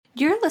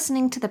You're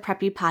listening to the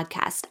Preppy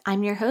Podcast.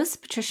 I'm your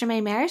host, Patricia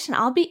May Marish, and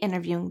I'll be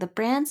interviewing the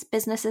brands,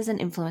 businesses, and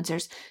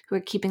influencers who are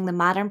keeping the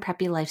modern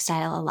preppy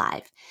lifestyle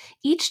alive.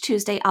 Each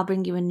Tuesday, I'll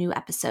bring you a new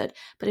episode.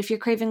 But if you're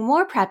craving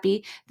more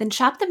preppy, then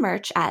shop the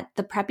merch at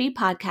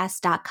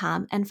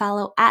thepreppypodcast.com and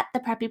follow at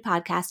The Preppy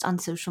Podcast on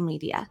social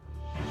media.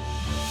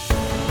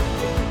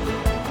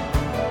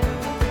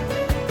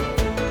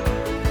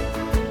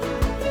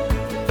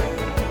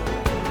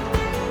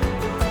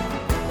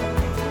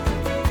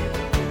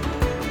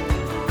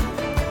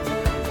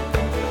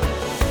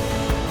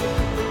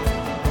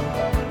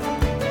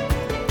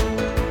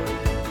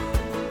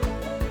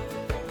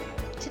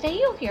 Today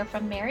you'll hear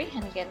from Mary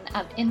Hennigan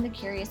of In the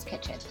Curious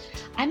Kitchen.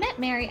 I met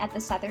Mary at the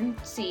Southern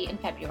Sea in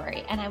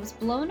February, and I was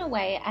blown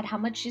away at how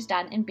much she's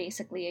done in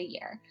basically a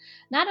year.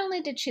 Not only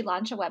did she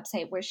launch a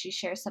website where she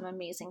shares some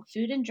amazing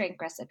food and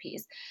drink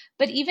recipes,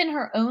 but even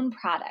her own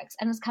products,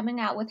 and is coming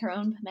out with her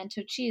own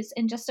pimento cheese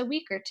in just a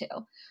week or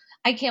two.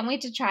 I can't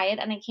wait to try it,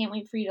 and I can't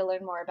wait for you to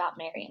learn more about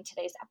Mary in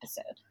today's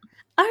episode.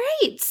 All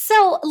right,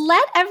 so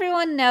let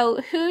everyone know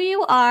who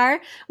you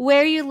are,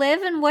 where you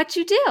live, and what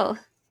you do.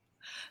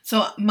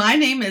 So my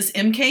name is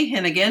MK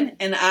Hennigan,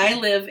 and I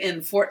live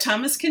in Fort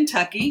Thomas,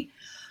 Kentucky,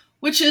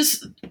 which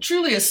is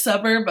truly a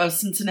suburb of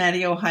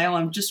Cincinnati, Ohio.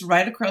 I'm just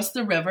right across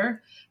the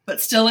river, but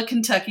still a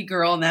Kentucky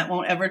girl, and that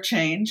won't ever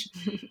change.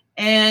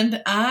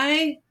 And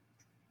I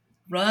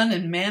run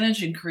and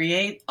manage and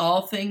create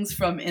all things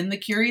from In the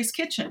Curious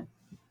Kitchen.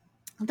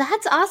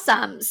 That's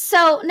awesome.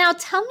 So now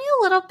tell me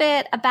a little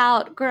bit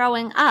about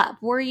growing up.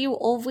 Were you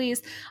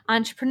always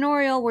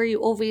entrepreneurial? Were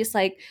you always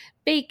like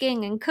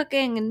baking and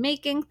cooking and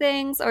making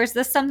things? Or is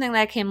this something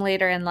that came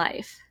later in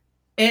life?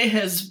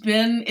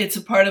 It's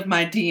a part of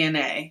my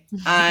DNA.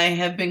 I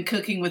have been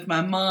cooking with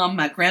my mom,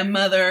 my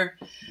grandmother.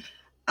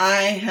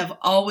 I have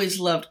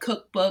always loved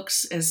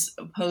cookbooks as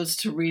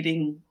opposed to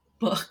reading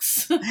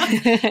books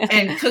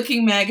and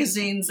cooking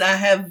magazines. I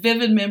have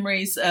vivid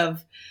memories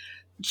of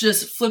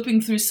just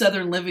flipping through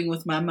Southern Living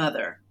with my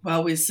mother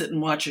while we sit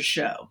and watch a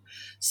show.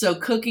 So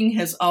cooking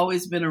has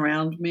always been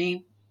around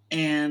me.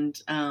 And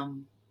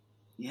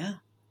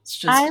it's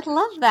just I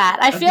love that.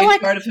 I feel big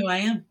like part of who I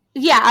am.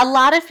 Yeah, a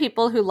lot of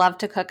people who love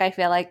to cook, I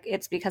feel like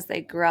it's because they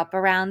grew up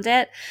around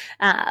it.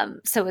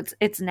 So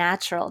it's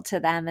natural to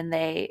them and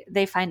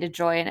they find a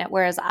joy in it.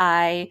 Whereas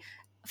I,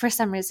 for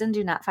some reason,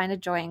 do not find a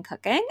joy in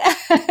cooking,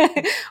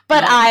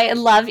 but I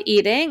love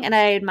eating and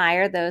I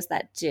admire those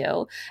that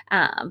do.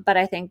 But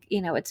I think,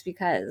 it's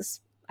because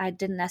I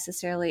didn't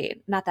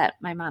necessarily, not that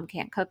my mom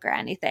can't cook or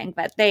anything,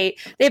 but they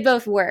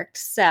both worked.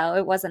 So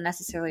it wasn't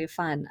necessarily a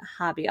fun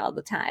hobby all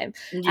the time.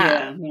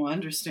 Yeah, no, I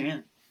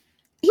understand.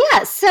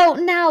 Yeah. So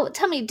now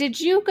tell me, did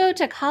you go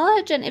to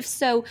college? And if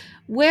so,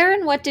 where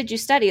and what did you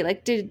study?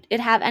 Like, did it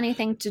have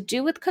anything to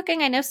do with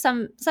cooking? I know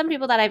some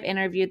people that I've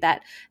interviewed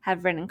that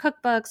have written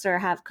cookbooks or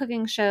have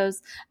cooking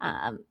shows,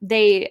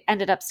 they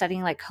ended up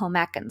studying like home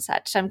ec and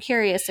such. So I'm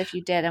curious if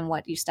you did and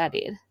what you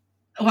studied.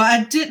 Well,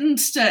 I didn't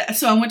study.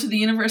 So I went to the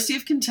University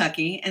of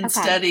Kentucky and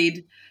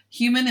studied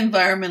Human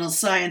Environmental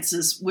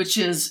Sciences, which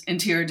is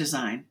interior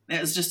design. It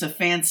was just a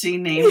fancy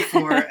name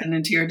for an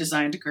interior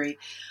design degree.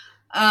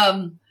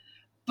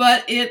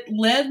 But it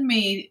led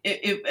me,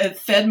 it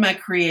fed my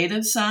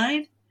creative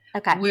side,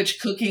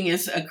 which cooking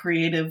is a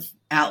creative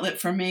outlet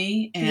for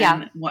me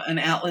and an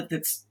outlet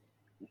that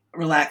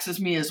relaxes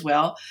me as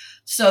well.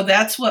 So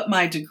that's what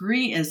my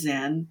degree is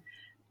in.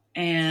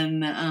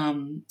 And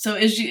so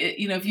as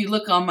if you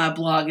look on my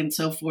blog and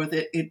so forth,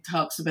 it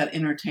talks about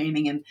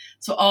entertaining. And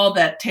so all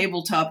that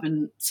tabletop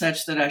and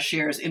such that I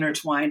share is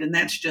intertwined. And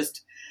that's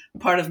just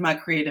part of my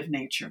creative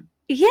nature.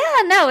 Yeah,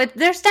 no,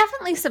 there's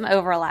definitely some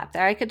overlap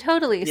there. I could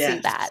totally see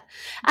that.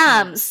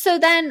 So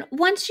then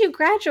once you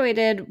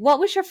graduated, what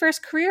was your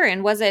first career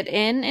in? Was it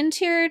in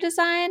interior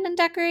design and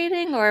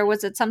decorating, or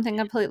was it something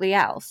completely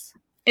else?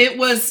 It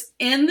was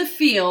in the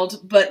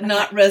field, but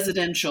not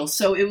residential.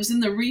 So it was in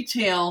the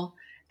retail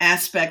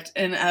aspect,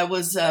 and I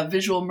was a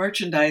visual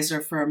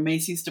merchandiser for a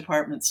Macy's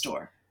department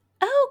store.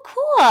 Oh,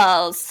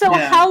 cool. So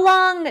how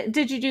long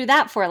did you do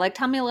that for? Like,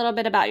 tell me a little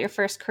bit about your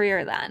first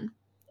career then.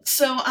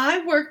 So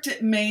I worked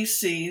at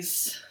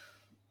Macy's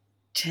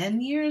 8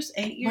 years,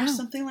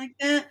 something like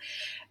that.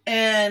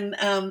 And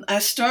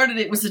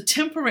it was a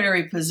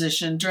temporary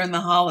position during the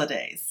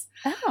holidays.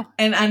 Oh.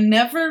 And I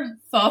never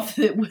thought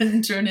that it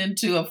wouldn't turn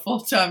into a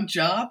full-time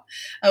job.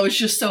 I was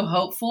just so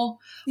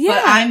hopeful.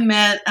 Yeah. But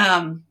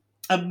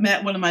I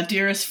met one of my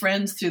dearest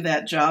friends through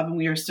that job, and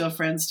we are still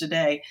friends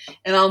today.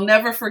 And I'll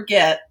never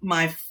forget,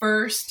 my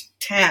first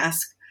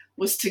task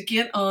was to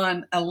get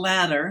on a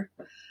ladder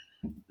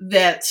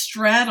that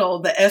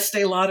straddled the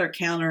Estee Lauder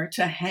counter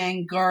to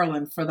hang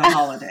garland for the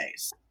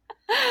holidays.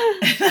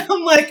 And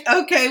I'm like,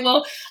 okay,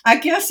 well, I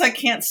guess I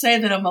can't say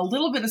that I'm a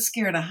little bit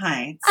scared of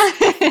heights.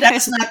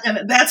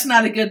 That's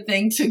not a good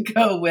thing to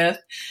go with.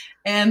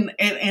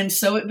 And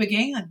so it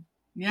began.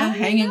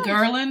 Hanging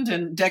garland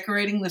and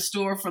decorating the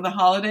store for the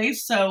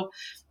holidays. So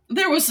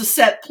there was a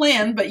set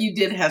plan, but you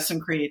did have some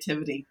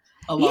creativity.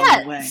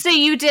 along the way. So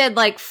you did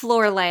like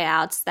floor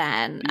layouts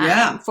then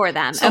for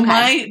them. So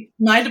my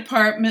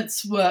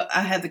departments were,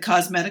 I had the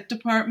cosmetic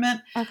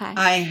department. Okay.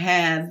 I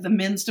had the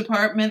men's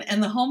department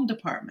and the home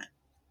department.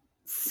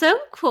 So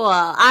cool.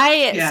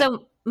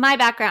 So my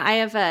background, I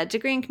have a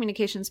degree in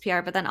communications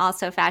PR, but then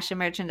also fashion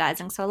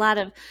merchandising. So a lot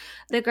of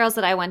the girls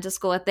that I went to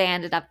school with, they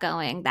ended up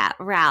going that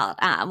route,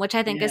 which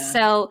I think is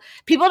so,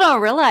 people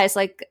don't realize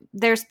like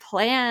there's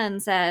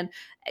plans and,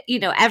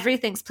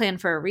 everything's planned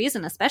for a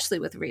reason, especially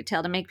with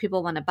retail, to make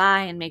people want to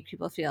buy and make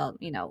people feel,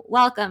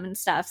 welcome and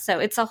stuff. So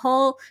it's a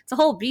whole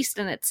beast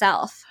in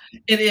itself.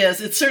 It is.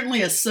 It's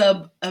certainly a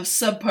sub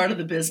part of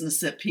the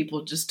business that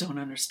people just don't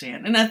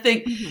understand. And I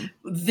think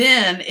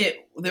then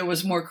there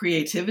was more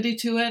creativity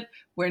to it,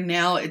 where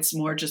now it's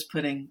more just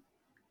putting,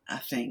 I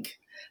think,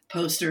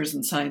 posters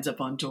and signs up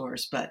on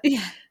doors. But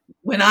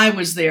when I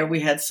was there,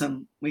 we had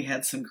some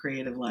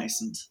creative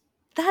license.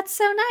 That's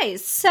so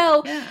nice.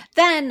 So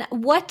then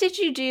what did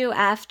you do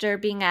after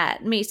being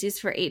at Macy's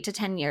for 8 to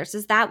 10 years?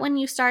 Is that when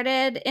you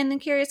started in the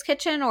Curious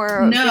Kitchen,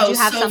 or did you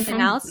have something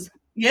else?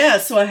 Yeah.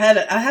 So I had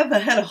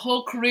a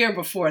whole career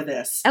before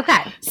this.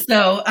 Okay.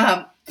 So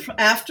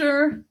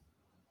after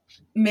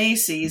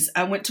Macy's,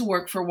 I went to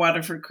work for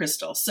Waterford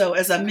Crystal. So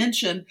as I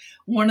mentioned,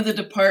 one of the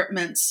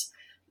departments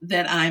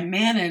that I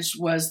managed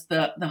was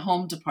the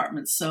home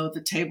department. So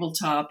the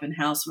tabletop and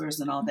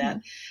housewares and all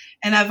that.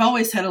 And I've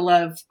always had a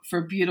love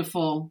for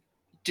beautiful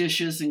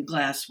dishes and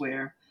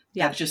glassware.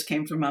 That just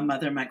came from my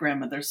mother and my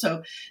grandmother.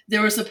 So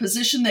there was a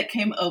position that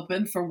came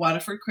open for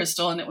Waterford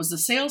Crystal, and it was a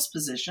sales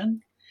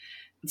position.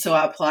 So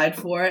I applied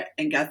for it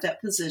and got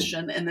that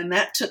position. And then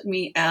that took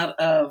me out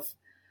of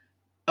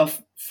a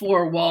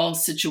four-wall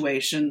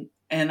situation.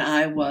 And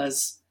I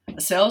was a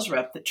sales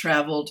rep that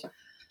traveled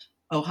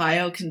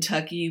Ohio,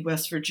 Kentucky,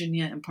 West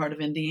Virginia, and part of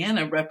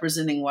Indiana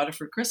representing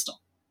Waterford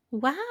Crystal.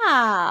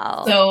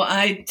 Wow. So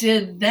I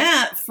did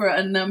that for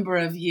a number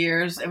of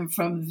years. And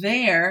from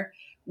there,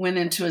 went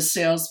into a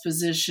sales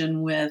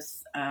position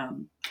with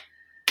a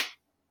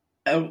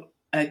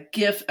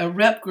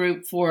rep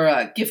group for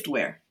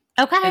giftware.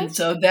 Okay. And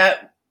so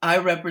that I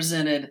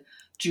represented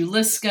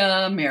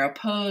Juliska,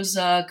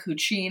 Mariposa,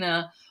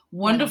 Cucina,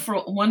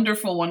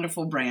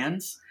 wonderful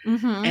brands.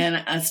 And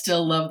I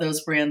still love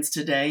those brands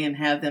today and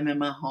have them in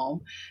my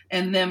home.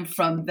 And then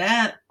from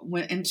that,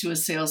 went into a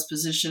sales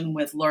position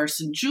with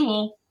Larson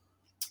Jewell,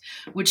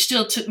 which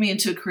still took me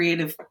into a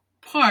creative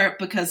part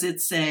because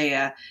it's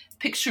a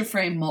picture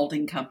frame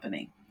molding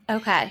company.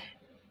 Okay.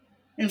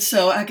 And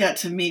so I got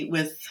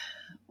to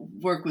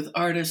work with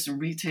artists and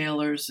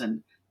retailers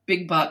and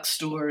big box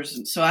stores.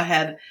 And so I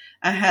had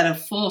a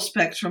full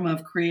spectrum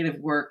of creative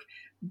work,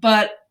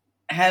 but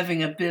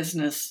having a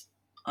business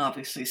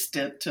obviously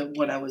stint to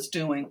what I was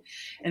doing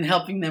and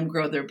helping them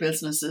grow their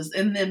businesses.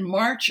 And then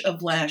March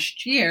of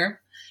last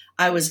year,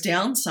 I was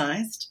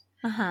downsized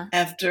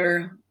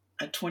after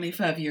a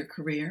 25-year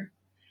career.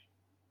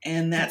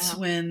 And that's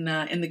when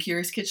In the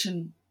Curious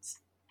Kitchen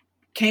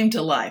came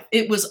to life.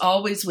 It was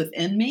always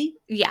within me.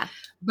 Yeah.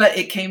 But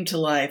it came to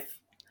life.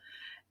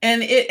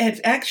 And it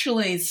had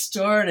actually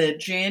started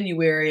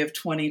January of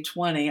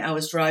 2020. I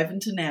was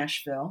driving to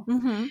Nashville,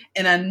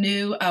 and I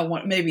knew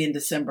maybe in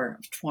December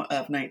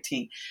of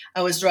 19,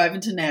 I was driving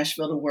to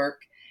Nashville to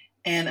work,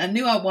 and I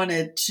knew I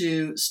wanted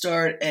to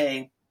start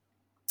a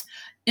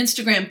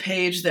Instagram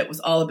page that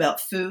was all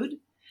about food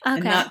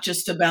and not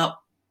just about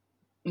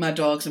my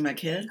dogs and my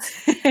kids.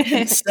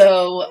 And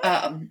so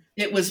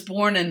it was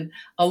born, and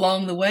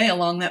along the way,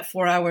 along that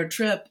 4-hour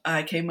trip,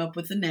 I came up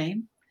with the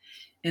name.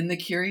 In the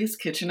Curious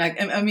Kitchen.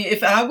 I mean,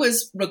 if I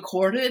was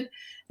recorded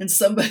and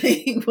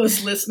somebody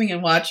was listening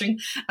and watching,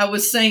 I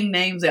was saying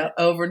names out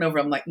over and over.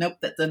 I'm like, nope,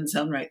 that doesn't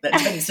sound right. That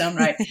doesn't sound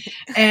right.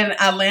 And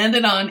I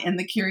landed on In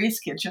the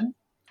Curious Kitchen.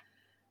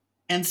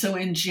 And so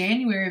in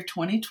January of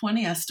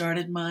 2020, I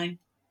started my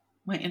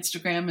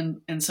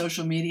Instagram and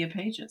social media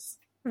pages.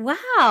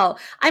 Wow.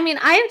 I mean,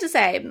 I have to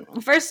say,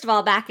 first of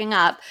all, backing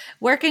up,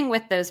 working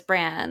with those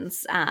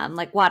brands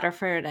like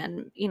Waterford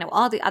and,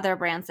 all the other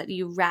brands that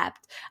you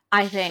repped,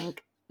 I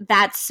think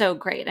that's so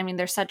great. I mean,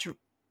 they're such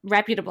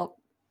reputable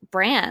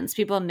brands.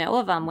 People know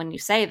of them when you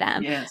say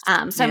them. Yes.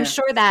 So I'm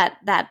sure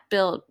that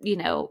built,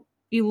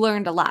 you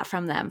learned a lot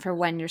from them for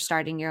when you're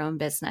starting your own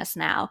business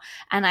now.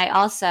 And I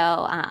also,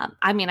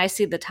 I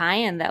see the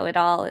tie-in though.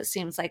 It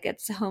seems like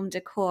it's home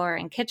decor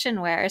and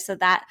kitchenware. So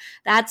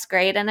that's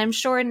great. And I'm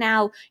sure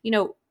now,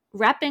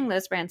 repping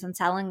those brands and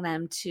selling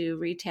them to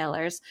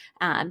retailers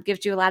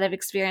gives you a lot of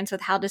experience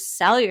with how to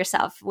sell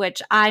yourself,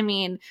 which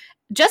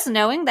just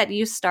knowing that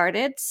you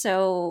started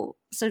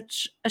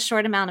such a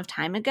short amount of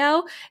time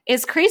ago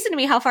is crazy to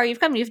me how far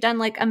you've come. You've done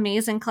like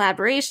amazing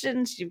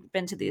collaborations. You've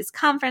been to these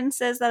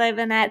conferences that I've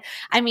been at.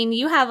 I mean,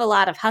 you have a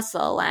lot of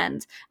hustle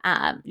and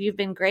you've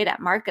been great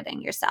at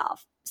marketing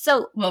yourself.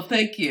 So, well,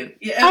 thank you.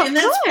 Yeah, and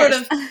that's part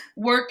of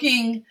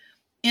working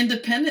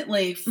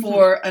independently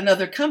for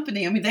another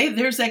company. I mean,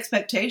 there's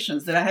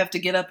expectations that I have to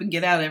get up and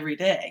get out every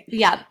day.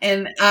 Yeah.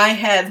 And I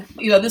had,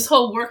 this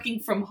whole working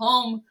from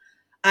home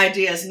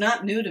idea is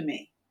not new to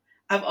me.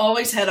 I've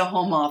always had a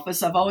home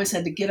office. I've always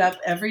had to get up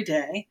every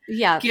day,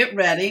 get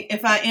ready.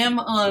 If I am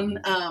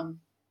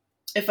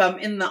if I'm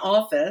in the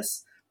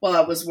office while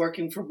I was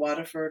working for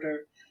Waterford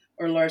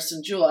or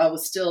Larson Jewell, I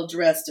was still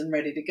dressed and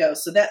ready to go.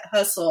 So that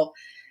hustle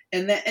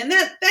and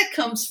that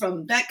comes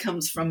from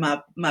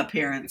my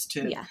parents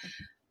too. Yeah.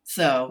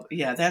 So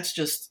yeah, that's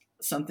just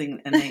something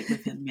innate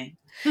within me.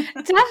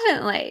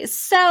 Definitely.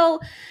 So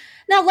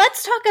now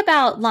let's talk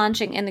about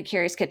launching In the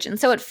Curious Kitchen.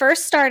 So it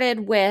first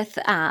started with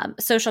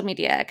social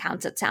media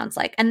accounts, it sounds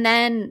like, and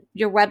then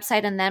your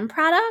website and then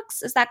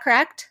products. Is that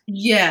correct?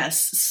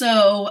 Yes.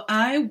 So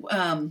I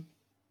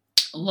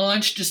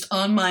launched just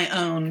on my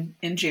own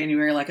in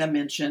January, like I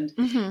mentioned,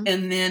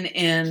 and then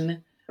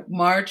in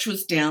March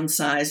was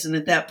downsized. And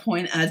at that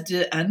point,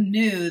 I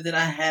knew that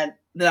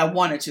I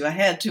wanted to. I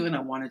had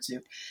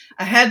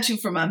to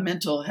for my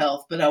mental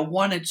health, but I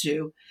wanted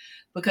to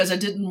because I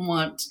didn't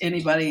want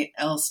anybody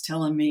else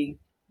telling me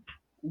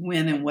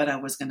when and what I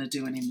was going to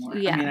do anymore.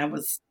 Yeah. I mean, I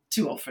was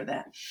too old for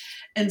that.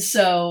 And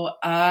so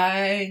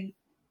I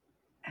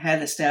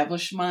had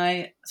established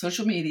my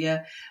social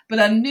media, but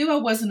I knew I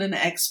wasn't an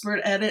expert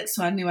at it.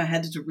 So I knew I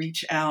had to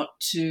reach out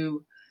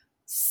to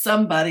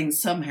somebody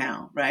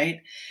somehow,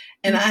 right?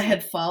 And I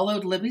had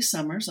followed Libby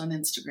Summers on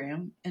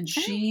Instagram, and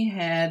she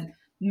had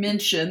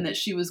mentioned that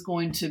she was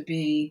going to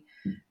be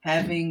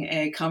having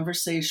a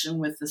conversation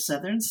with the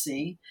Southern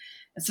Sea.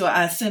 And so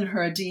I sent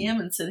her a DM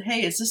and said,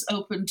 hey, is this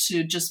open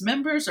to just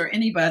members or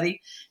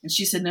anybody? And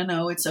she said,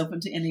 no, it's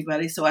open to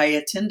anybody. So I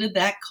attended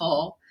that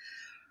call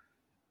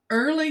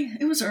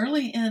it was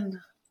early in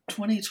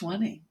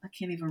 2020. I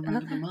can't even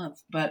remember the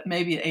month, but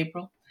maybe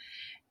April.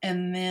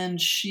 And then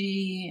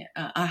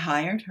I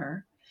hired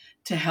her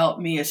to help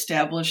me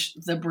establish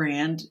the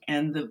brand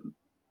and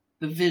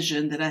the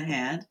vision that I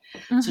had.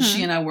 So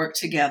she and I worked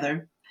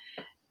together.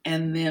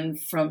 And then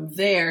from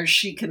there,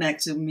 she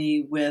connected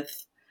me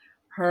with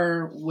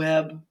her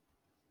web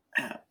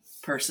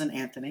person,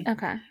 Anthony,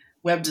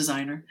 web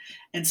designer.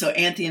 And so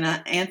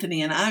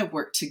Anthony and I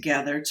worked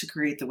together to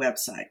create the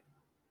website.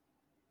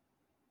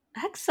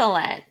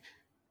 Excellent.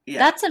 Yeah.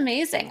 That's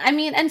amazing. I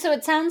mean, and so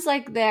it sounds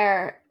like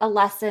a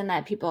lesson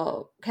that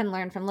people can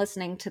learn from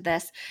listening to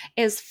this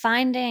is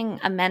finding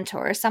a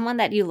mentor, someone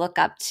that you look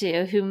up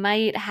to who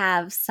might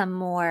have some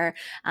more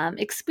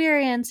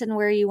experience in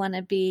where you want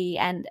to be,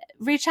 and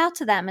reach out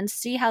to them and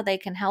see how they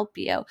can help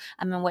you.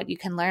 I mean, what you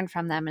can learn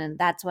from them. And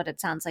that's what it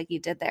sounds like you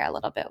did there a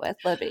little bit with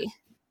Libby.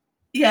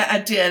 Yeah, I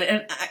did.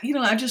 And,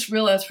 I just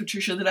realized,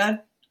 Patricia,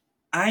 that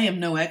I am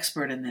no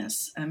expert in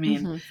this. I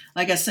mean,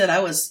 like I said, I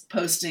was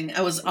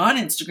on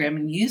Instagram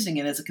and using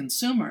it as a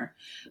consumer,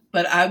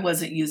 but I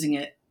wasn't using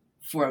it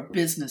for a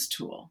business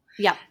tool.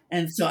 Yeah.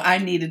 And so I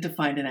needed to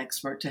find an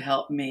expert to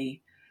help me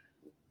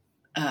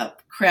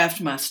craft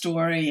my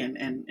story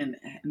and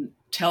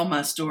tell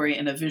my story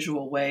in a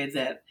visual way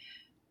that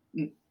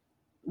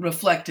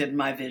reflected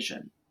my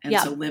vision. And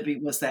so Libby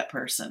was that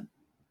person.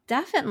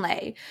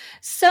 Definitely.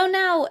 So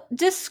now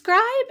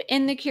describe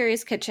In the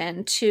Curious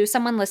Kitchen to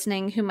someone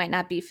listening who might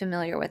not be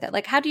familiar with it.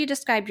 Like, how do you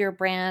describe your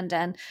brand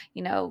and,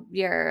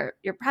 your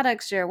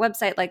products, your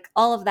website, like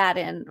all of that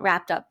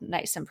wrapped up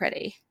nice and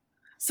pretty?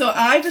 So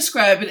I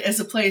describe it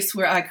as a place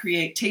where I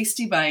create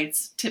tasty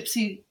bites,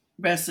 tipsy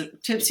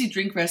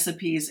drink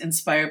recipes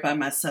inspired by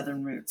my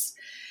Southern roots.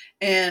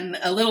 And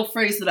a little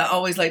phrase that I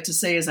always like to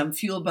say is I'm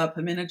fueled by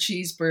pimento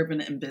cheese, bourbon,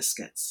 and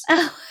biscuits.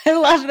 Oh, I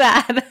love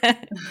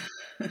that.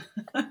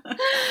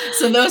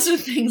 So those are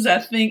things I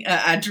think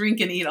I drink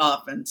and eat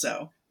often.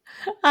 So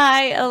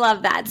I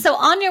love that. So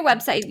on your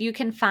website, you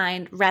can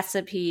find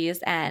recipes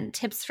and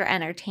tips for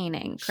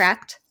entertaining,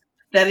 correct?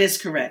 That is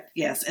correct.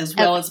 Yes. As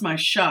well as my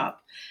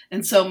shop.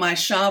 And so my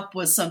shop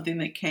was something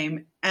that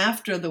came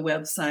after the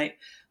website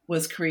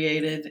was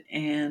created.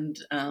 And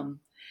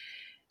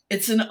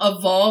it's an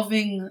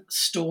evolving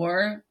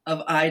store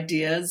of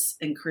ideas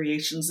and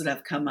creations that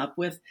I've come up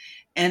with.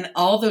 And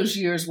all those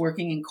years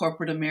working in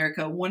corporate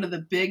America, one of the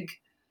big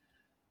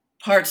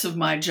parts of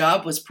my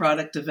job was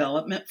product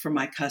development for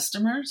my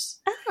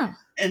customers. Oh.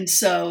 And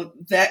so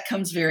that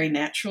comes very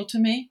natural to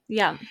me.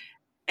 Yeah.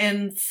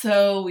 And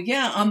so,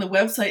 on the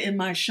website in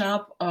my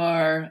shop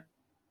are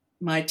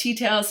my tea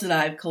towels that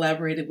I've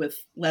collaborated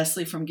with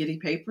Leslie from Giddy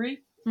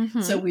Papery.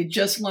 So we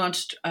just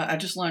launched, I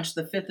just launched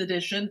the 5th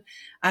edition.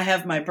 I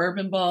have my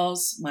bourbon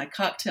balls, my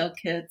cocktail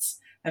kits.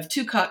 I have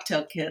 2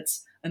 cocktail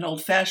kits, an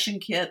old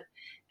fashioned kit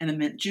and a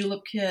mint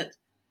julep kit.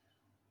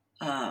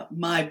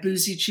 My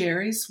boozy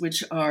cherries,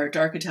 which are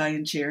dark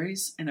Italian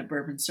cherries and a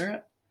bourbon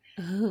syrup.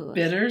 Ooh.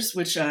 Bitters,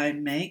 which I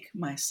make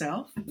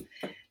myself.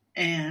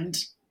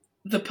 And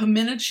the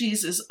pimento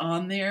cheese is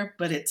on there,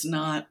 but it's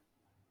not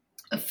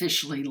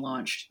officially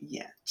launched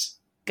yet.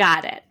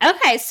 Got it.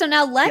 Okay, so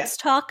now let's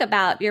talk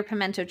about your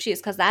pimento cheese,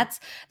 because that's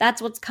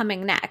what's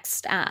coming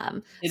next.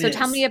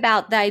 Tell me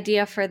about the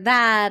idea for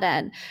that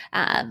and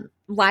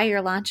why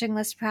you're launching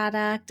this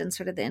product and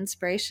sort of the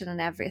inspiration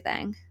and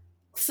everything.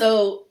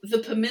 So the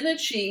pimento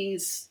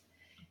cheese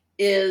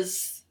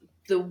is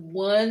the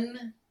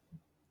one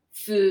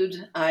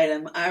food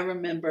item I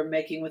remember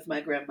making with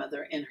my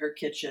grandmother in her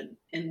kitchen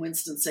in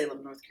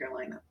Winston-Salem, North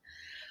Carolina.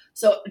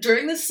 So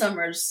during the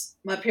summers,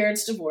 my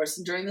parents divorced,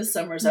 and during the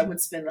summers, I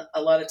would spend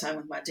a lot of time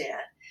with my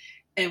dad.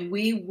 And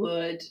we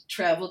would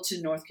travel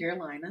to North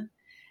Carolina,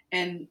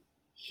 and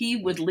he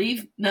would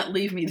not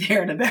leave me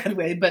there in a bad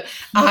way, but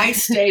I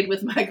stayed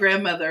with my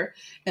grandmother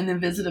and then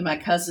visited my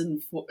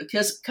cousins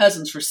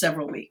for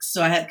several weeks.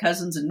 So I had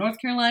cousins in North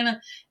Carolina,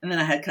 and then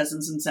I had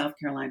cousins in South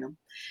Carolina.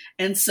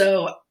 And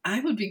so I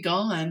would be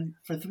gone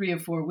for 3 or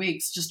 4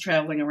 weeks just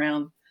traveling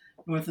around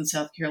North and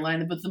South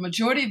Carolina. But the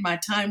majority of my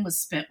time was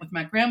spent with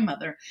my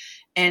grandmother,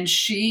 and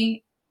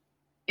she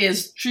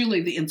is truly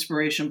the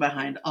inspiration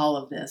behind all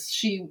of this.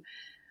 She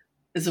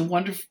was a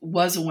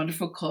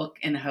wonderful cook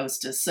and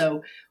hostess.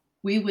 So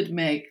we would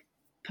make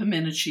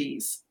pimento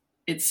cheese.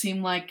 It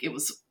seemed like it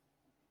was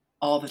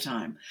all the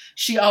time.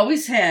 She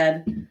always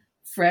had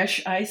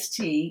fresh iced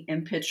tea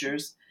in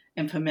pitchers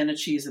and pimento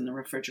cheese in the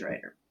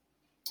refrigerator.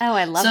 Oh,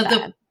 I love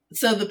that.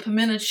 So the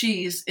pimento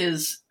cheese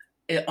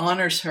it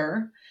honors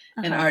her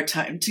and our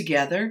time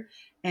together,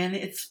 and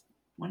it's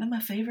one of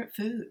my favorite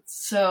foods.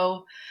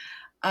 So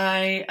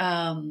I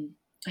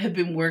have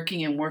been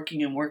working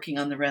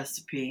on the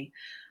recipe.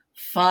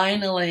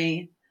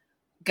 Finally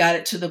got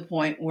it to the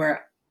point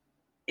where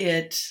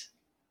it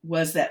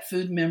was that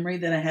food memory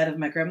that I had of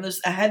my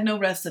grandmother's. I had no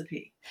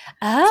recipe.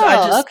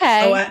 Oh,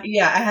 okay.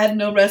 I had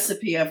no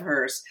recipe of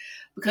hers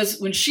because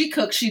when she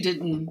cooked, she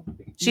didn't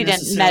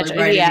measure,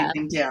 write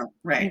anything down.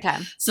 Right. Okay.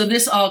 So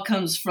this all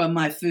comes from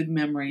my food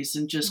memories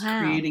and just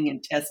creating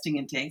and testing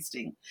and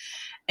tasting.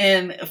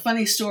 And a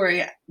funny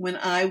story, when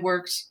I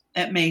worked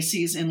at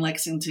Macy's in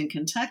Lexington,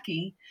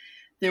 Kentucky,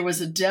 there was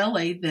a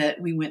deli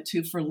that we went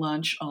to for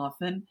lunch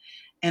often,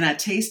 and I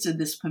tasted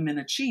this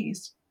pimento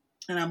cheese,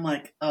 and I'm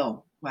like,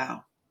 oh,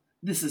 wow,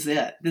 this is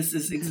it. This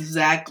is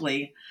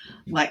exactly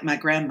like my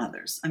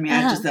grandmother's. I mean,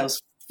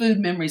 those food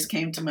memories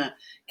came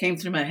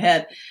through my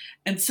head.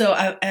 And so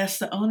I asked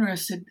the owner, I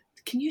said,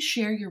 can you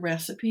share your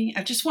recipe?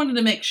 I just wanted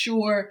to make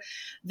sure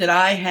that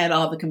I had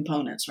all the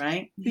components,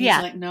 right? He's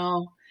like,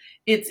 no,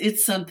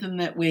 it's something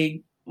that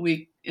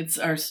it's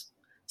our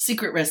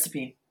secret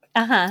recipe.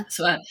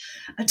 So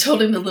I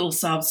told him the little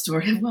sob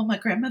story. Well, my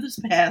grandmother's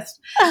passed.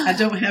 I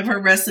don't have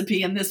her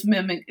recipe, and this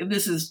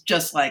is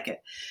just like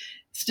it.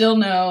 Still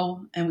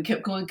no. And we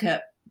kept going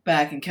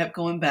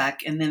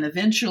back. And then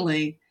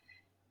eventually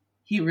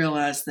he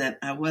realized that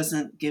I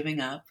wasn't giving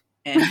up.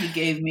 And he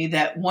gave me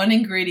that one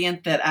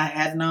ingredient that I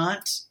had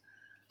not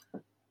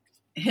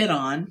hit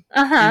on.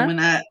 And when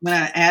I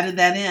added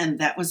that in,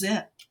 that was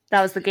it.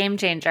 That was the game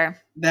changer.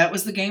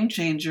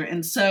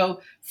 And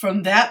so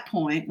from that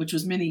point, which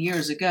was many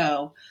years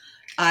ago,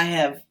 I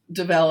have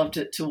developed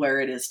it to where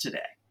it is today.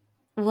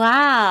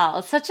 Wow.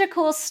 Such a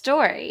cool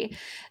story.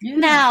 Yeah.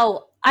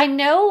 Now, I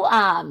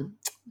know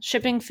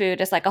shipping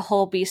food is like a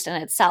whole beast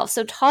in itself.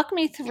 So talk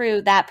me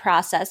through that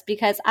process,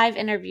 because I've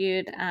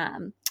interviewed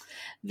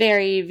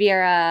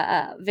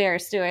Vera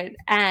Stewart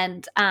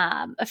and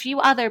a few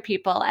other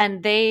people,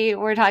 and they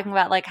were talking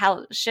about like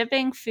how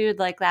shipping food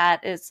like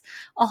that is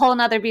a whole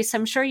nother beast. So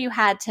I'm sure you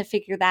had to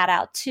figure that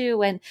out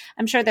too, and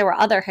I'm sure there were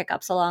other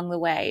hiccups along the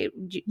way.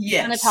 You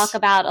want to talk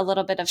about a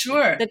little bit of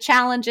the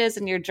challenges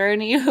and your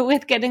journey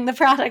with getting the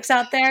products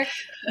out there?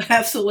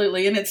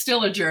 Absolutely, and it's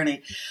still a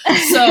journey.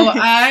 So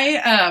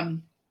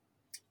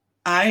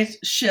I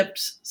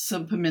shipped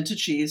some pimento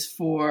cheese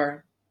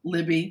for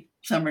Libby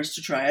Summers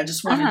to try. I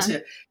just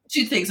wanted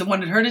two things. I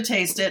wanted her to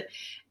taste it,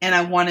 and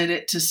I wanted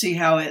it to see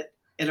how it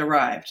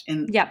arrived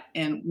in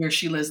where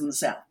she lives in the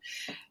South.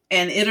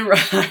 And it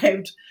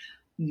arrived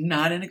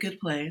not in a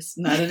good place,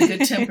 not in a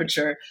good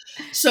temperature.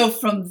 So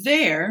from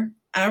there,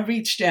 I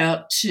reached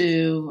out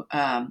to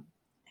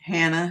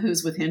Hannah,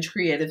 who's with Hinge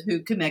Creative,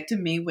 who connected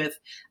me with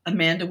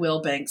Amanda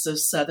Wilbanks of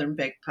Southern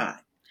Baked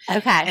Pie.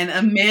 Okay. And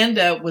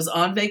Amanda was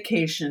on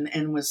vacation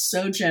and was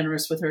so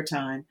generous with her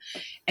time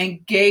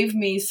and gave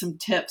me some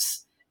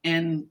tips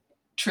and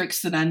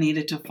tricks that I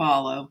needed to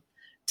follow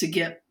to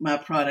get my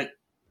product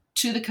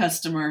to the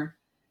customer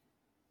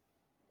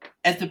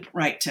at the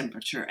right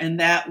temperature. And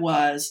that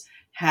was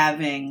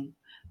having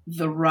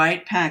the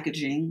right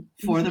packaging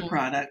for the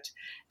product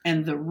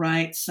and the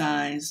right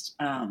sized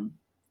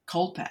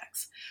cold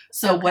packs.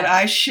 So what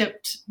I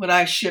shipped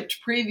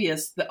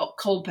previous, the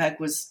cold pack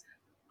was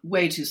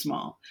way too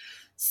small.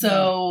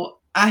 So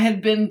I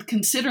had been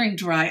considering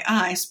dry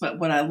ice, but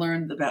what I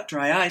learned about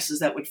dry ice is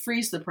that would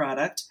freeze the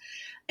product.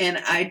 And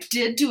I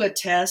did do a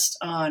test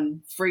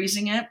on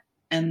freezing it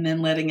and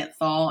then letting it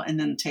thaw and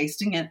then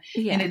tasting it.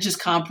 Yeah. And it just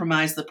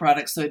compromised the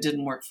product. So it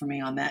didn't work for me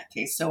on that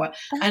case. So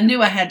I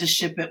knew I had to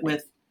ship it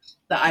with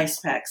the ice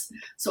packs.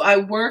 So I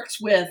worked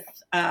with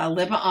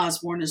Libba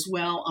Osborne as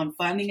well on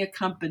finding a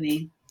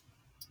company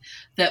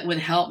that would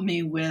help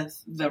me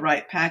with the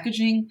right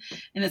packaging.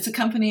 And it's a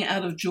company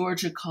out of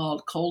Georgia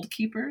called Cold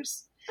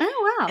Keepers.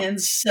 Oh, wow.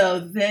 And so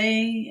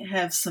they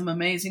have some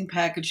amazing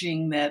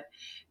packaging that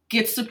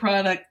gets the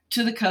product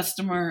to the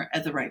customer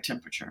at the right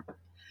temperature.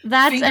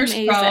 That's Fingers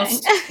amazing.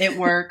 crossed it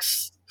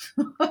works.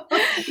 No,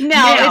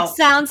 now, it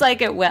sounds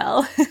like it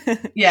will.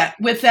 Yeah,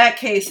 with that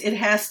case, it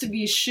has to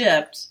be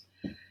shipped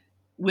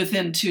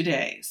within 2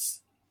 days.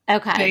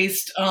 Okay.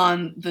 Based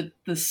on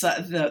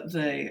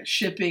the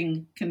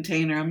shipping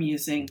container I'm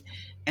using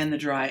and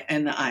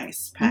the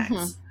ice packs.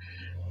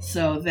 Mm-hmm.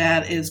 So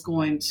that is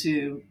going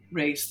to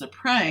raise the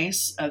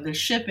price of the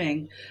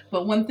shipping.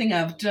 But one thing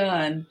I've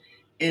done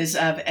is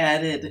I've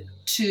added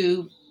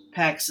 2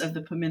 packs of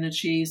the pimento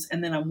cheese,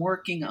 and then I'm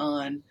working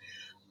on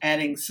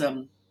adding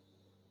some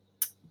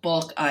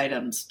bulk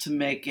items to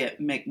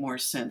make more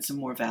sense and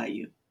more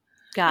value.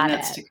 Got and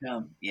that's to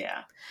come.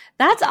 Yeah.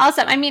 That's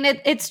awesome. I mean,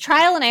 it's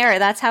trial and error.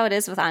 That's how it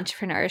is with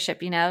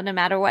entrepreneurship, no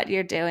matter what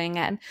you're doing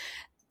and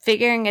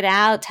figuring it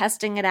out,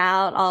 testing it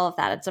out, all of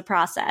that. It's a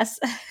process.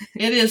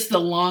 It is the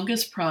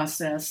longest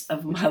process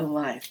of my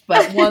life,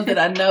 but one that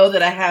I know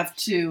that I have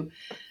to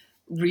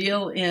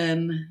reel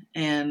in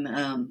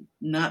and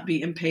not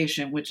be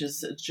impatient, which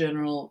is a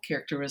general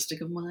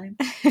characteristic of mine,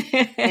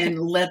 and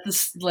let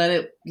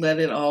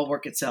it all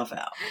work itself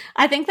out.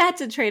 I think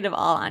that's a trait of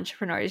all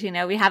entrepreneurs.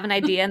 We have an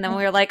idea and then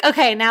we're like,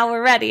 okay, now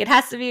we're ready. It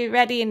has to be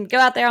ready and go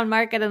out there on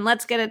market and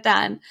let's get it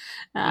done.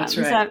 That's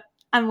right. So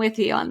I'm with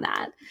you on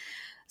that.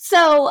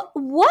 So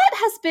what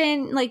has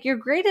been like your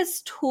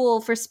greatest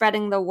tool for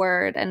spreading the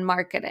word and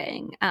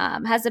marketing?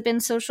 Has it been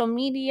social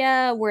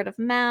media, word of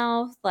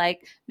mouth,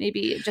 like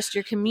maybe just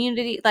your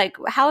community? Like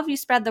how have you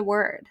spread the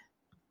word?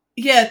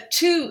 Yeah,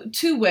 two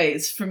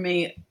ways for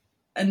me.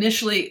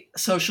 Initially,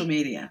 social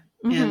media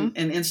and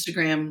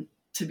Instagram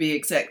to be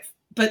exact.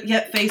 But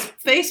yet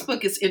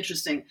Facebook is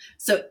interesting.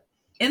 So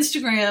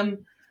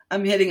Instagram,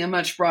 I'm hitting a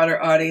much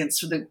broader audience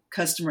for the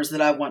customers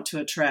that I want to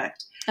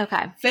attract.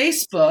 Okay.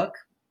 Facebook,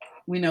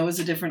 we know, is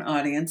a different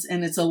audience,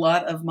 and it's a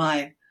lot of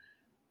my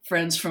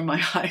friends from my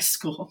high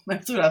school.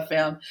 That's what I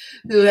found,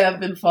 who have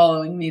been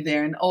following me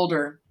there, and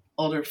older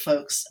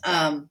folks.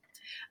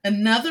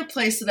 Another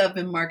place that I've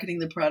been marketing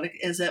the product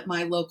is at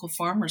my local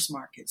farmers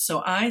market.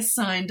 So I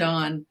signed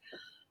on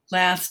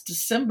last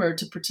December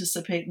to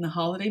participate in the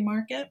holiday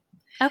market.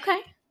 Okay.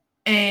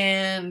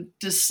 And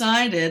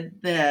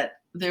decided that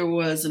there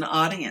was an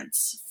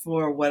audience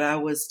for what I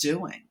was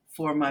doing,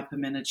 for my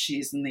pimento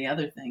cheese and the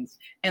other things,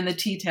 and the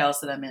tea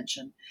towels that I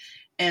mentioned,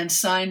 and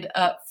signed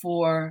up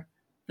for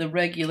the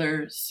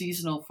regular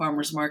seasonal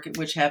farmers market,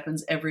 which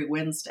happens every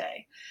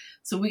Wednesday.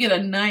 So we get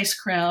a nice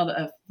crowd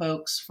of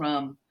folks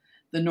from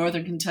the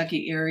Northern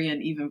Kentucky area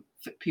and even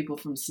people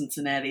from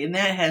Cincinnati. And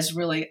that has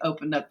really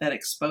opened up that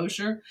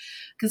exposure.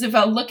 Because if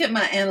I look at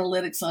my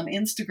analytics on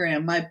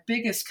Instagram, my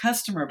biggest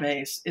customer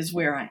base is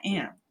where I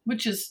am,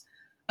 which is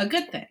a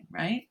good thing,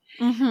 right?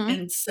 Mm-hmm.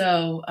 And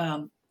so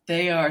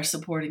they are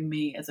supporting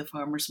me at the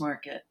farmers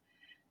market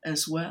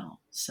as well.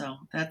 So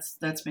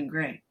that's been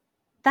great.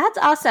 That's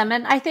awesome.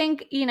 And I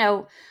think,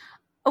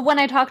 when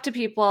I talk to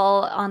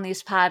people on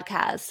these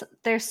podcasts,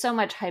 there's so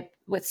much hype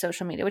with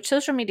social media, which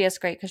social media is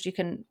great because you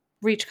can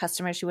reach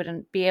customers you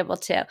wouldn't be able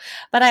to.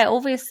 But I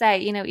always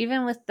say,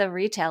 even with the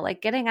retail,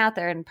 like getting out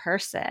there in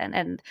person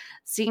and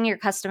seeing your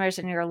customers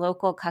and your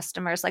local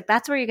customers, like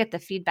that's where you get the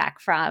feedback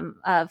from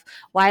of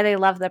why they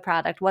love the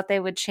product, what they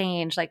would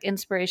change, like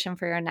inspiration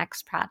for your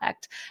next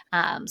product.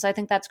 So I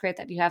think that's great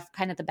that you have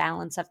kind of the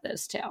balance of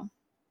those two.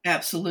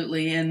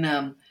 Absolutely.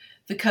 And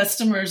the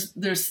customers,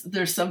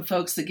 there's some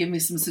folks that give me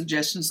some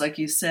suggestions, like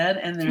you said,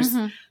 and there's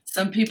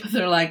some people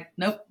that are like,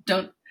 nope,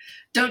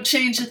 don't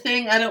change a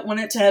thing. I don't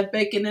want it to have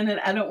bacon in it.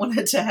 I don't want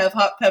it to have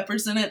hot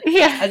peppers in it.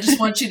 Yeah. I just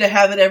want you to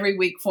have it every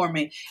week for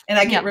me. And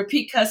I get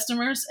repeat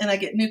customers, and I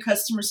get new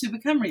customers who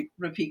become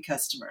repeat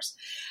customers.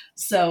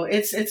 So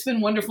it's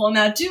been wonderful. And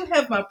I do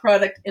have my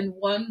product in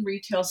one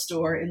retail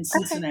store in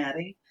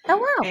Cincinnati. Okay. Oh,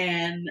 wow.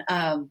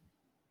 And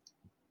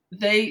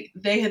they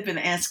had been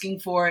asking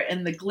for it.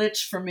 And the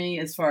glitch for me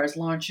as far as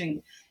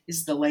launching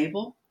is the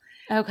label.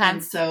 Okay.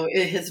 And so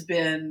it has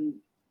been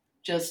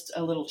just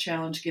a little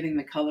challenge getting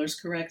the colors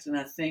correct, and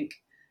I think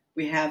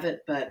we have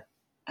it, but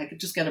I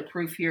just got a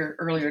proof here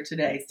earlier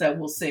today, so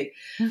we'll see.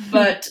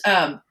 But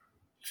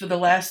for the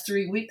last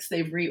 3 weeks,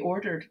 they've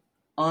reordered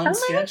on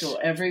schedule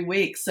every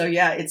week. So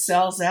yeah, it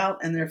sells out,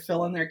 and they're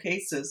filling their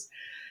cases.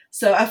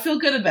 So I feel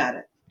good about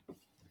it.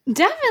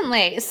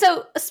 Definitely.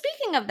 So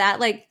speaking of that,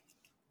 like,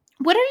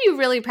 what are you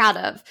really proud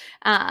of?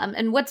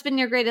 And what's been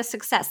your greatest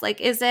success? Like,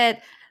 is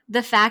it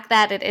the fact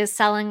that it is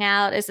selling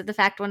out? Is it the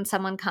fact when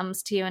someone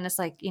comes to you and it's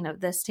like,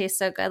 this tastes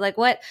so good? Like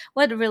what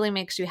really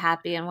makes you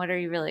happy and what are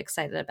you really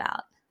excited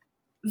about?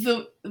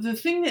 The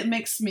thing that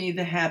makes me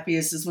the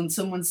happiest is when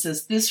someone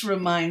says, this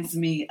reminds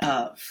me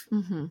of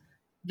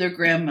their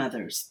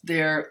grandmothers,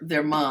 their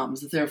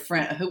moms, their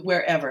friend,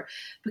 wherever.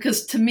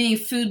 Because to me,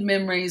 food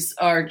memories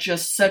are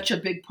just such a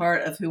big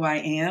part of who I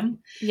am.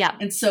 Yeah.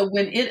 And so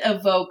when it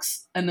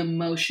evokes an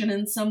emotion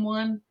in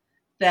someone,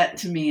 that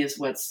to me is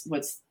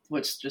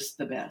what's just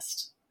the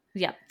best.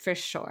 Yeah, for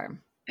sure.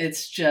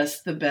 It's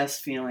just the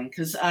best feeling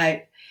because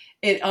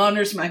it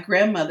honors my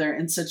grandmother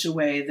in such a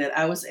way that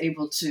I was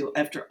able to,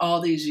 after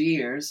all these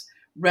years,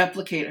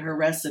 replicate her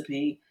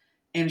recipe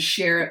and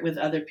share it with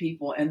other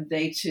people, and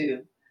they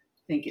too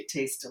think it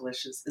tastes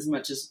delicious as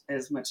much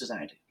as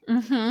I do.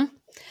 Mm-hmm.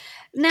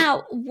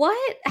 Now,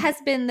 what has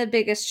been the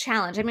biggest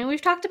challenge? I mean,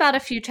 we've talked about a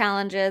few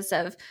challenges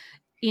of,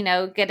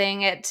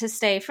 getting it to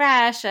stay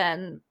fresh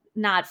and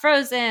not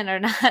frozen or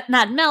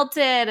not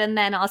melted, and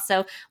then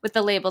also with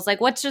the labels.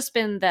 Like, what's just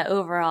been the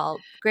overall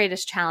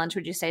greatest challenge,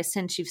 would you say,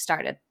 since you've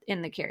started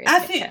in the Curious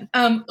Kitchen?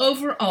 I think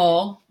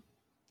overall,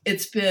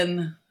 it's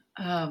been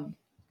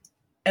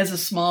as a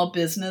small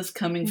business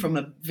coming from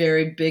a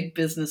very big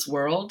business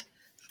world.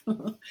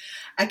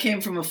 I came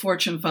from a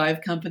Fortune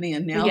 5 company,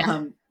 and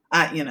now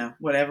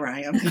whatever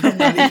I am, I'm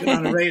not even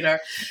on a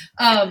radar.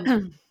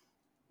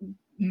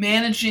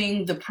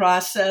 Managing the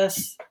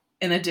process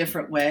in a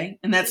different way,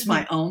 and that's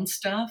my own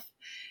stuff.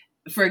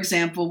 For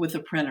example, with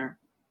a printer,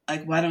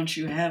 like, why don't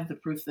you have the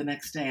proof the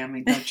next day? I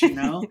mean, don't you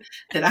know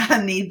that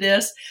I need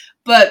this?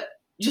 But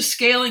just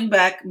scaling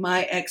back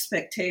my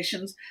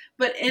expectations.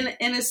 But in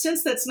a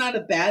sense, that's not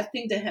a bad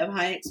thing to have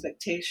high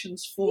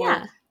expectations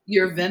for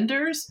your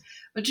vendors,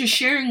 but just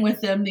sharing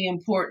with them the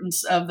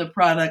importance of the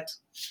product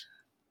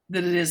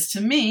that it is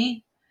to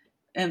me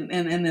and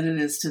that it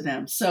is to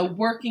them. So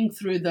working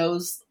through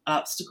those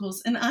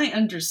obstacles, and I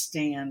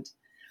understand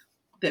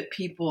that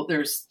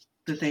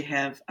they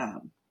have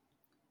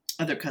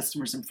other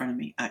customers in front of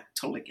me. I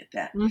totally get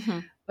that. Mm-hmm.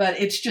 But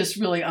it's just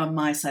really on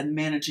my side,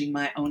 managing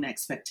my own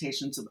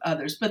expectations of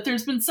others. But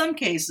there's been some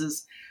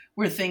cases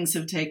where things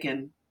have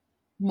taken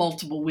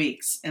multiple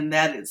weeks, and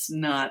that is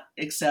not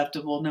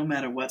acceptable no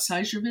matter what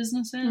size your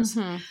business is.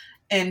 Mm-hmm.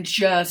 And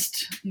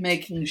just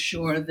making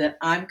sure that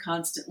I'm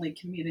constantly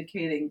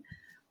communicating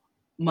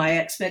my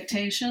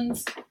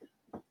expectations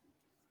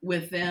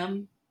with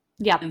them.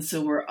 Yep. And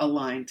so we're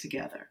aligned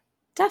together.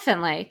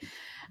 Definitely.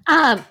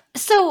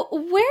 So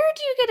where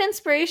do you get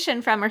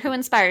inspiration from, or who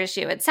inspires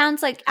you? It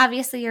sounds like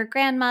obviously your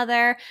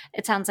grandmother.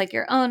 It sounds like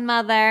your own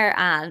mother,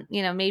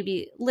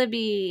 maybe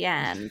Libby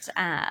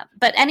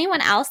but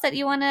anyone else that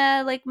you want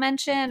to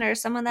mention, or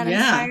someone that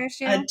inspires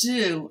you? I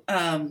do.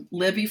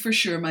 Libby for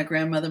sure. My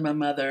grandmother, my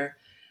mother,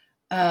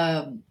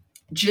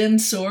 Jen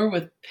Soar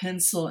with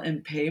Pencil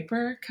and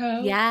Paper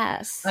Co.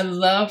 Yes. I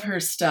love her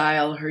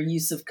style, her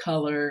use of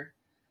color.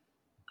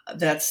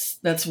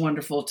 That's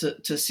wonderful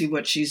to see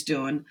what she's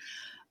doing.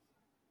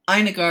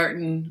 Ina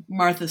Garten,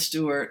 Martha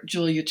Stewart,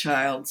 Julia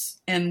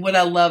Childs. And what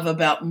I love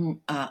about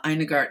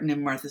Ina Garten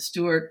and Martha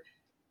Stewart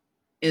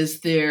is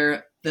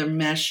the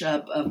mesh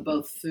up of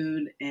both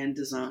food and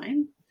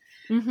design.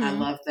 Mm-hmm. I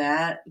love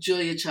that.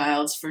 Julia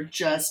Childs for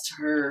just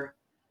her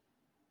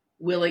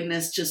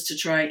willingness just to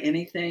try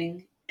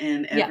anything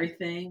and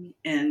everything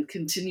and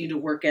continue to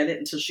work at it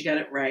until she got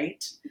it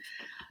right.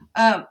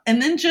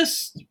 And then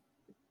just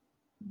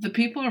the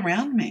people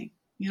around me.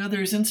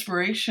 There's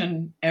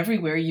inspiration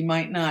everywhere. You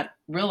might not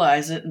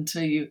realize it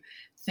until you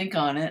think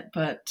on it,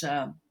 but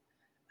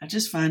I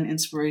just find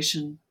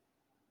inspiration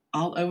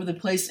all over the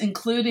place,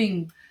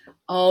 including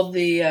all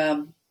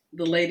the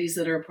ladies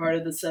that are a part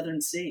of the Southern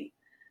Sea.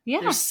 Yeah.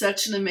 There's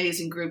such an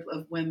amazing group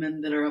of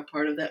women that are a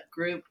part of that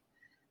group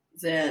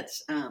that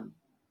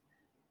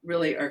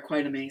really are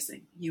quite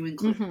amazing. You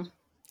included. Mm-hmm.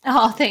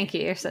 Oh, thank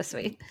you. You're so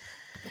sweet.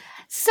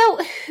 So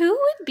who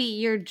would be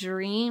your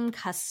dream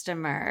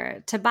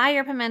customer to buy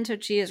your pimento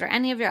cheese or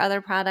any of your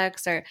other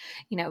products, or,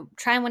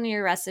 try one of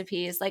your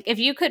recipes? Like, if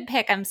you could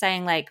pick, I'm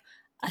saying like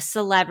a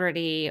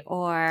celebrity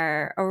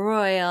or a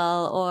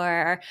royal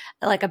or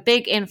like a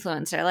big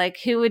influencer, like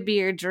who would be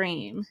your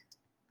dream?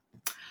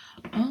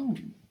 Oh,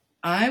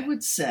 I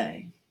would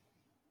say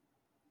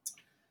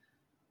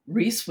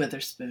Reese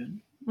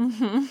Witherspoon,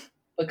 mm-hmm.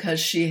 because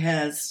she's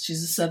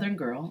a Southern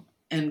girl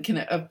and can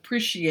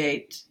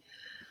appreciate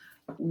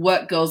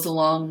what goes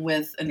along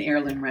with an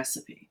heirloom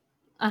recipe.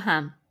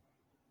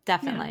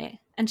 Definitely. Yeah.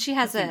 And she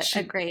has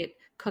a great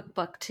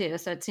cookbook too,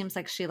 so it seems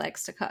like she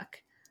likes to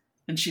cook.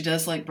 And she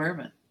does like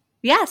bourbon.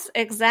 Yes,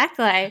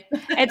 exactly.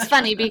 It's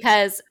funny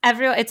because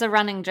it's a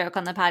running joke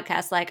on the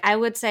podcast. Like, I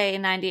would say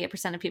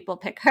 98% of people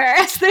pick her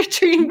as their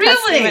dream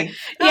customer. Really?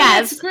 Oh,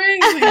 yes. That's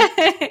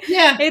great.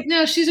 Yeah.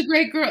 No, she's a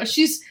great girl.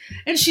 She's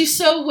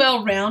so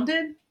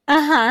well-rounded.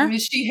 I mean,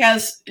 she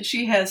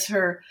has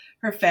her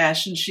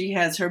fashion. She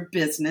has her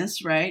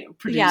business, right?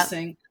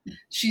 Producing. Yep.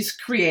 She's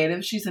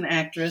creative. She's an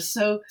actress.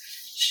 So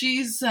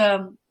she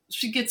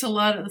gets a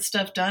lot of the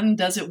stuff done and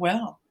does it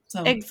well.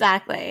 So,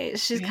 exactly.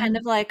 She's kind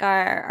of like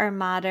our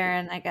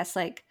modern, I guess,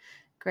 like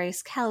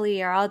Grace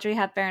Kelly or Audrey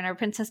Hepburn or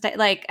Princess Di.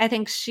 Like, I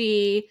think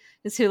she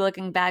is who,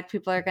 looking back,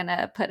 people are going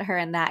to put her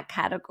in that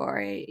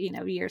category,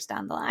 years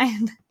down the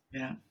line.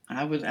 Yeah,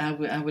 I would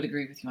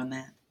agree with you on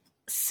that.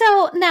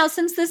 So now,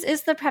 since this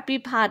is the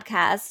Preppy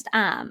podcast,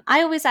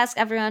 I always ask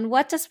everyone,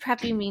 what does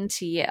Preppy mean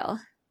to you?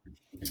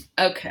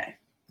 Okay.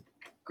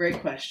 Great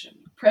question.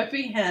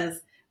 Preppy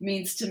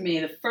means to me,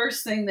 the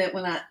first thing that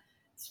when I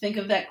think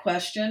of that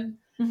question,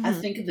 mm-hmm. I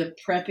think of the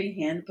Preppy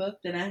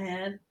handbook that I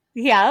had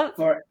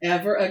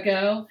forever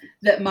ago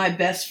that my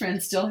best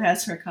friend still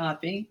has her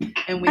copy,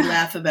 and we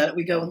laugh about it.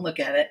 We go and look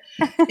at it.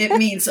 It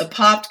means a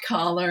popped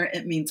collar.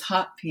 It means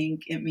hot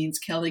pink. It means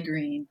Kelly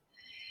green.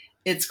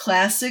 It's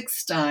classic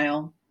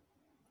style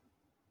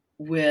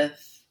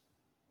with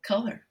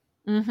color.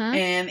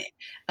 and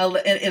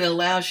it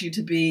allows you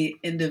to be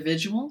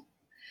individual,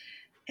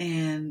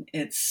 and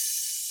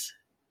it's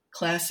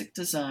classic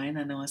design.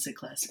 I know I said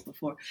classic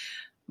before,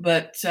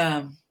 but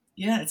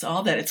it's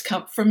all that. It's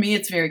for me,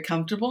 it's very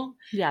comfortable.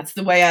 Yeah. It's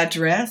the way I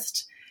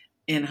dressed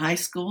in high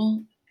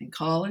school and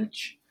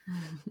college.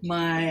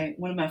 One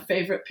of my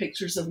favorite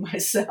pictures of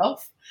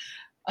myself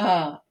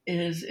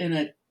is in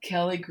a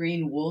Kelly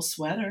green wool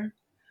sweater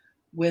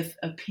with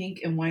a pink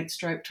and white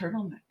striped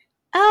turtleneck.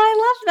 Oh, I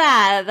love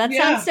that. That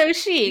sounds so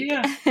chic.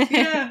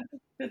 Yeah,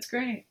 that's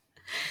great.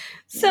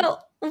 So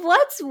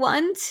what's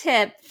one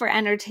tip for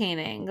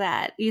entertaining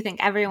that you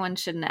think everyone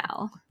should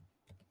know?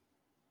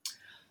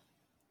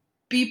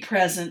 Be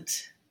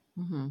present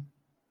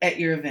at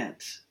your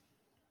event.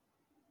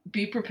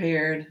 Be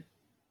prepared,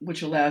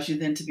 which allows you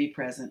then to be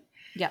present.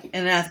 Yeah.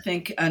 And I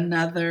think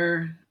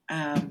another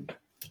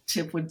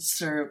tip would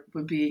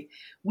be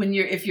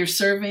if you're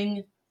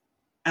serving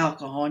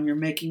alcohol and you're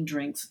making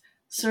drinks,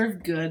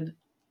 serve good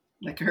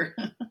liquor.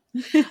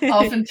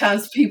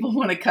 Oftentimes people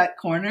want to cut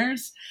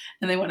corners,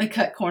 and they want to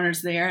cut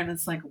corners there, and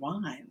it's like,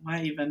 why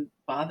even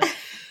bother?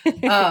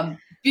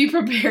 Be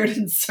prepared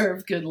and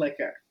serve good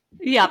liquor.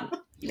 Yep.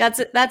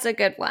 That's a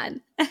good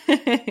one.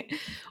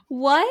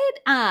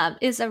 What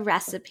is a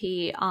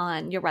recipe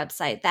on your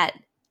website that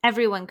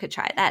everyone could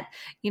try that,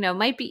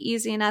 might be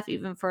easy enough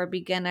even for a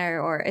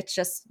beginner, or it's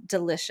just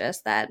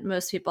delicious that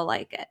most people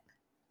like it?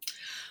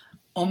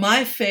 Well,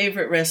 my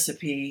favorite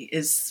recipe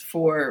is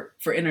for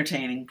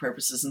entertaining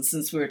purposes, and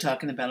since we were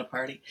talking about a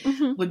party,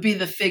 would be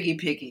the Figgy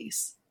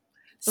Piggies.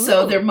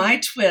 So they're my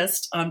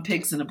twist on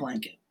pigs in a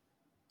blanket.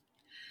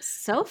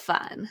 So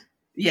fun.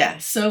 Yeah,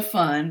 so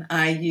fun.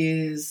 I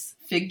use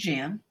fig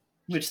jam,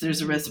 which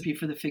there's a recipe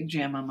for the fig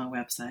jam on my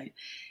website.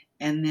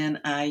 And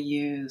then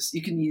you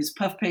can use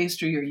puff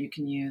pastry, or you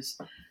can use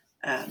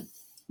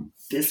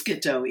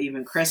biscuit dough,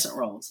 even crescent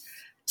rolls,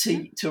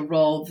 to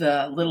roll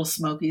the little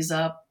smokies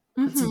up.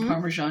 Put some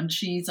Parmesan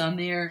cheese on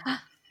there.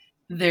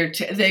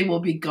 They will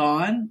be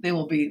gone.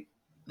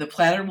 The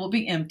platter will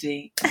be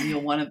empty, and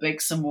you'll want to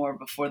bake some more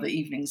before the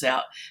evening's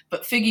out.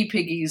 But Figgy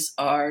Piggies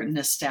are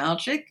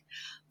nostalgic,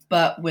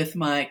 but with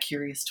my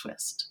curious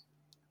twist.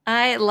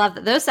 I love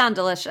that. Those sound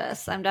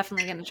delicious. I'm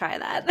definitely going to try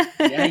that.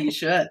 Yeah, you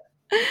should.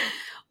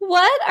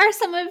 What are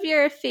some of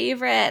your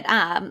favorite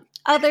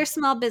other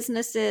small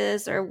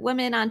businesses or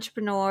women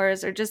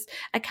entrepreneurs or just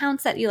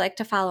accounts that you like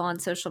to follow on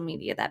social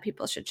media that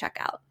people should check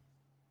out?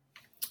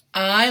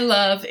 I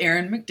love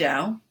Erin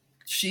McDowell.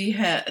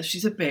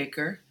 She's a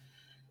baker.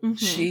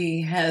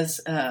 She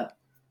has a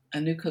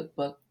new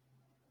cookbook.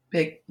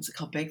 What's it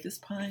called? Bake This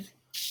Pie?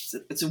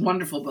 It's a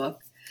wonderful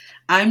book.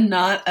 I'm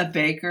not a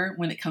baker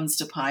when it comes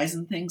to pies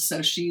and things,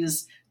 so she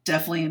is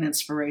definitely an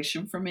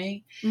inspiration for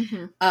me.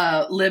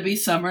 Libby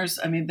Summers,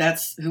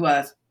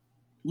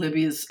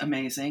 Libby is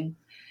amazing.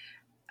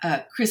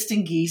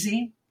 Kristen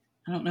Giese,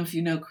 I don't know if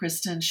you know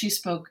Kristen. She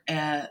spoke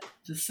at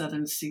the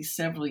Southern Sea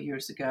several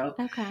years ago.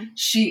 Okay.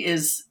 She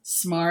is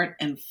smart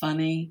and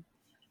funny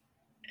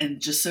and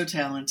just so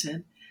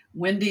talented.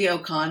 Wendy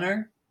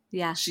O'Connor.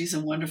 Yeah. She's a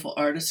wonderful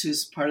artist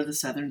who's part of the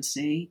Southern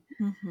Sea.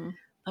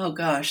 Oh,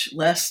 gosh.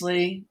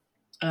 Leslie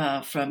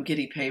from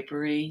Giddy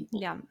Papery.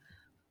 Yeah.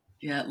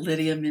 Yeah,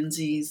 Lydia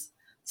Menzies.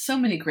 So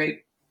many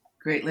great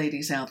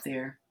ladies out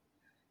there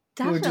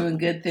who are doing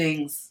good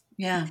things.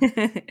 Yeah.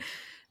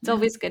 It's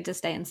always good to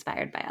stay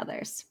inspired by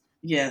others.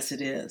 Yes,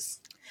 it is.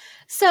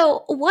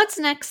 So what's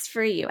next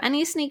for you?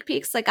 Any sneak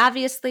peeks? Like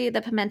obviously the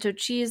pimento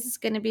cheese is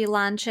going to be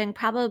launching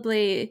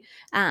probably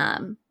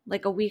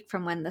like a week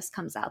from when this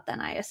comes out then,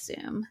 I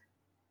assume.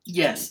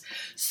 Yes.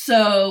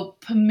 So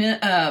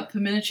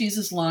pimento cheese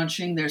is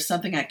launching. There's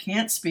something I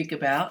can't speak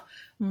about,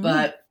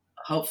 but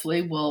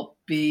hopefully will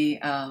be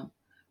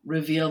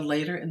revealed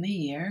later in the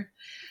year.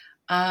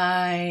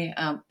 I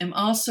am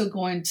also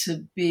going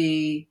to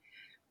be,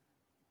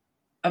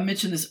 I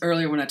mentioned this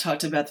earlier when I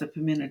talked about the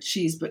pimento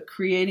cheese, but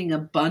creating a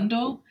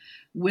bundle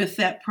with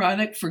that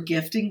product for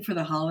gifting for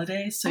the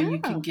holidays. So you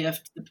can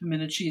gift the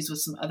pimento cheese with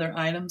some other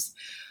items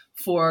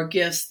for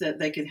gifts that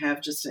they can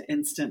have just an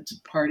instant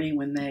party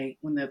when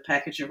the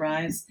package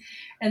arrives.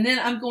 And then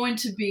I'm going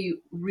to be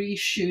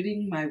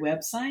reshooting my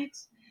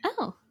website.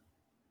 Oh.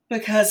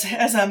 Because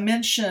as I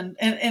mentioned,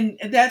 and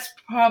that's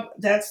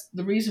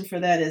the reason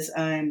for that is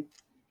I'm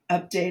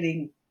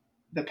updating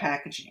the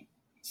packaging.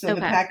 So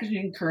the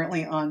packaging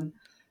currently on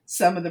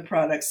some of the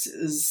products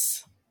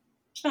it's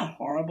not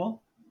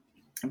horrible,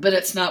 but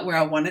it's not where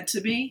I want it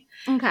to be.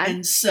 Okay.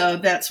 And so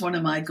that's one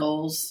of my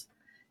goals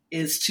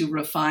is to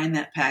refine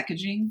that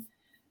packaging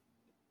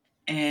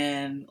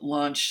and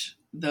launch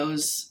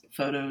those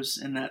photos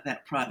and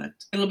that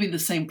product. It'll be the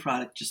same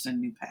product, just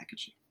in new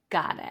packaging.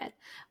 Got it.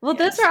 Well,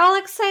 Those are all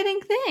exciting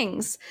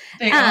things.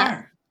 They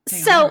are.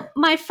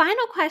 My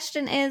final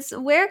question is,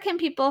 where can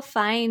people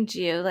find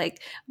you?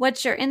 Like,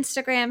 what's your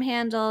Instagram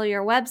handle,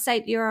 your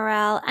website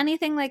URL,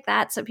 anything like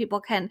that, so people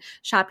can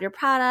shop your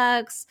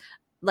products,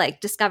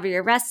 like discover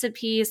your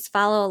recipes,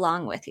 follow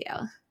along with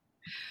you?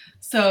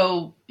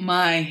 So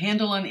my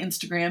handle on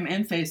Instagram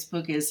and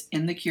Facebook is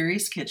In the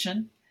Curious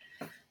Kitchen.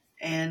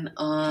 And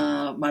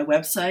my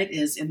website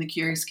is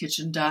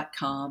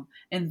inthecuriouskitchen.com.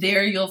 And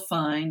there you'll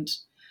find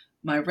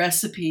my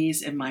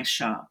recipes and my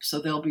shop.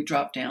 So there'll be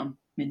drop-down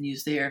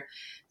menus there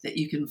that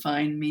you can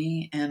find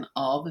me and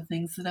all the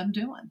things that I'm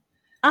doing.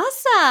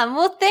 Awesome.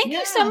 Well, thank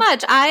you so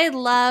much. I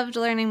loved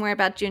learning more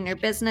about you and your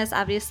business.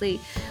 Obviously,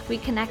 we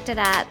connected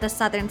at the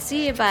Southern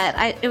Sea, but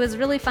it was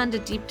really fun to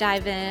deep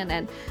dive in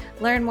and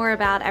learn more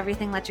about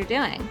everything that you're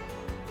doing.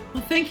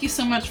 Well, thank you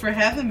so much for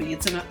having me.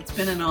 It's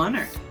been an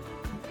honor.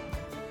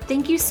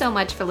 Thank you so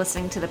much for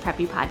listening to the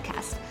Preppy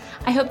Podcast.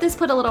 I hope this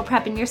put a little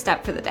prep in your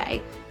step for the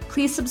day.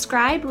 Please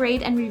subscribe,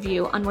 rate, and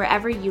review on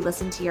wherever you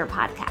listen to your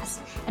podcast,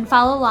 and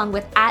follow along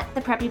with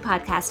 @the Preppy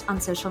Podcast on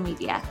social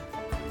media.